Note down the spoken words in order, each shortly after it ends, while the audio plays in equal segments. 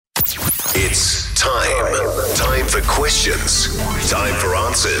It's time. Time for questions. Time for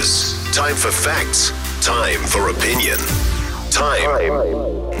answers. Time for facts. Time for opinion. Time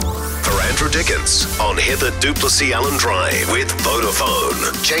for Andrew Dickens on Heather Duplessis Allen Drive with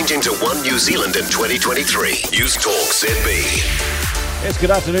Vodafone. Changing to One New Zealand in 2023. News Talk ZB. Yes,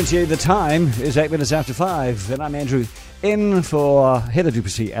 good afternoon to you. The time is 8 minutes after 5, and I'm Andrew, in for Heather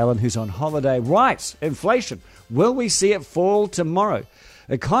Duplessis Allen, who's on holiday. Right, inflation. Will we see it fall tomorrow?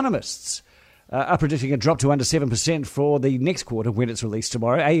 Economists are predicting a drop to under 7% for the next quarter when it's released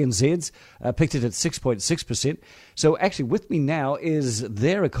tomorrow. ANZ's picked it at 6.6%. So actually with me now is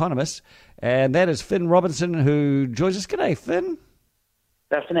their economist, and that is Finn Robinson, who joins us. G'day, Finn.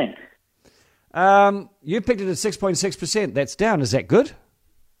 Good afternoon. You picked it at 6.6%. That's down. Is that good?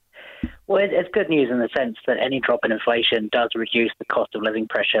 Well, it's good news in the sense that any drop in inflation does reduce the cost of living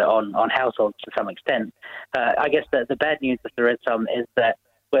pressure on households to some extent. I guess the bad news, if there is some, is that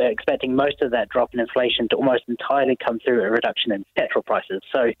we're expecting most of that drop in inflation to almost entirely come through a reduction in petrol prices.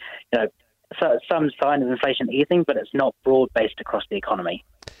 So, some sign of inflation easing, but it's not broad-based across the economy.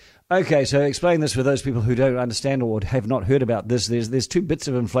 Okay, so explain this for those people who don't understand or have not heard about this. There's two bits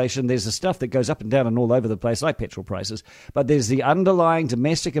of inflation. There's the stuff that goes up and down and all over the place, like petrol prices. But there's the underlying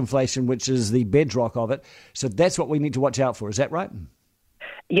domestic inflation, which is the bedrock of it. So that's what we need to watch out for. Is that right?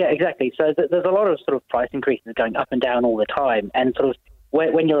 Yeah, exactly. So there's a lot of sort of price increases going up and down all the time. And sort of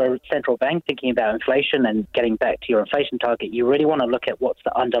when you're a central bank thinking about inflation and getting back to your inflation target, you really want to look at what's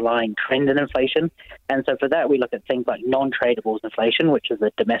the underlying trend in inflation. And so for that, we look at things like non-tradables inflation, which is a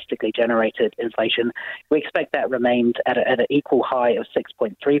domestically generated inflation. We expect that remains at an equal high of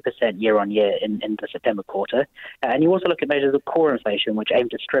 6.3% year on year in the September quarter. And you also look at measures of core inflation, which aim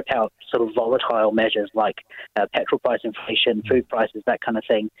to strip out sort of volatile measures like petrol price inflation, food prices, that kind of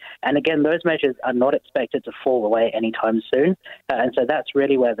thing. And again, those measures are not expected to fall away anytime soon. And so that's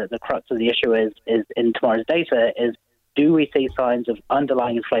really where the crux of the issue is in tomorrow's data is, do we see signs of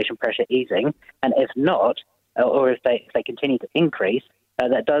underlying inflation pressure easing? And if not, or if they continue to increase,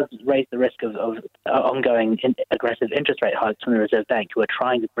 that does raise the risk of ongoing aggressive interest rate hikes from the Reserve Bank, who are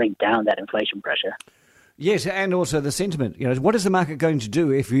trying to bring down that inflation pressure. Yes, and also the sentiment. What is the market going to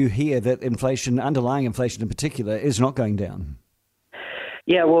do if you hear that inflation, underlying inflation in particular, is not going down?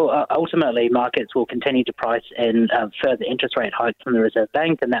 Yeah, well, ultimately, markets will continue to price in further interest rate hikes from the Reserve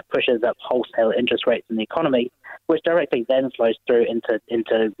Bank, and that pushes up wholesale interest rates in the economy, which directly then flows through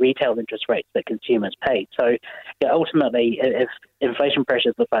into retail interest rates that consumers pay. So, yeah, ultimately, if inflation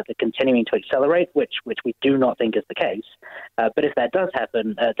pressures look like they're continuing to accelerate, which we do not think is the case, but if that does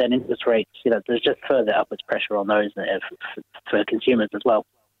happen, then interest rates, there's just further upwards pressure on those for consumers as well.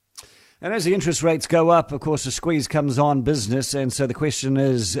 And as the interest rates go up, of course, the squeeze comes on business. And so the question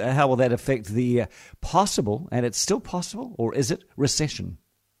is, how will that affect the possible, and it's still possible, or is it recession?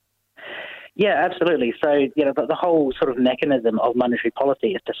 Yeah, absolutely. So, the whole sort of mechanism of monetary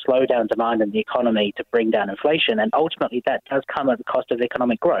policy is to slow down demand in the economy to bring down inflation. And ultimately, that does come at the cost of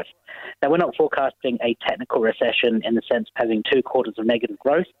economic growth. Now, we're not forecasting a technical recession in the sense of having 2 quarters of negative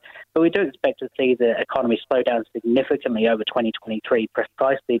growth, but we do expect to see the economy slow down significantly over 2023,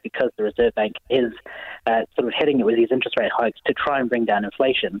 precisely because the Reserve Bank is sort of hitting it with these interest rate hikes to try and bring down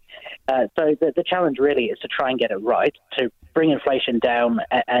inflation. So the challenge really is to try and get it right, to bring inflation down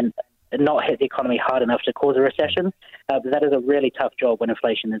and not hit the economy hard enough to cause a recession. But that is a really tough job when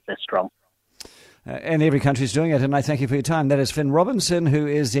inflation is this strong. And every country is doing it, and I thank you for your time. That is Finn Robinson, who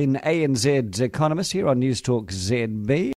is an ANZ economist here on News Talk ZB.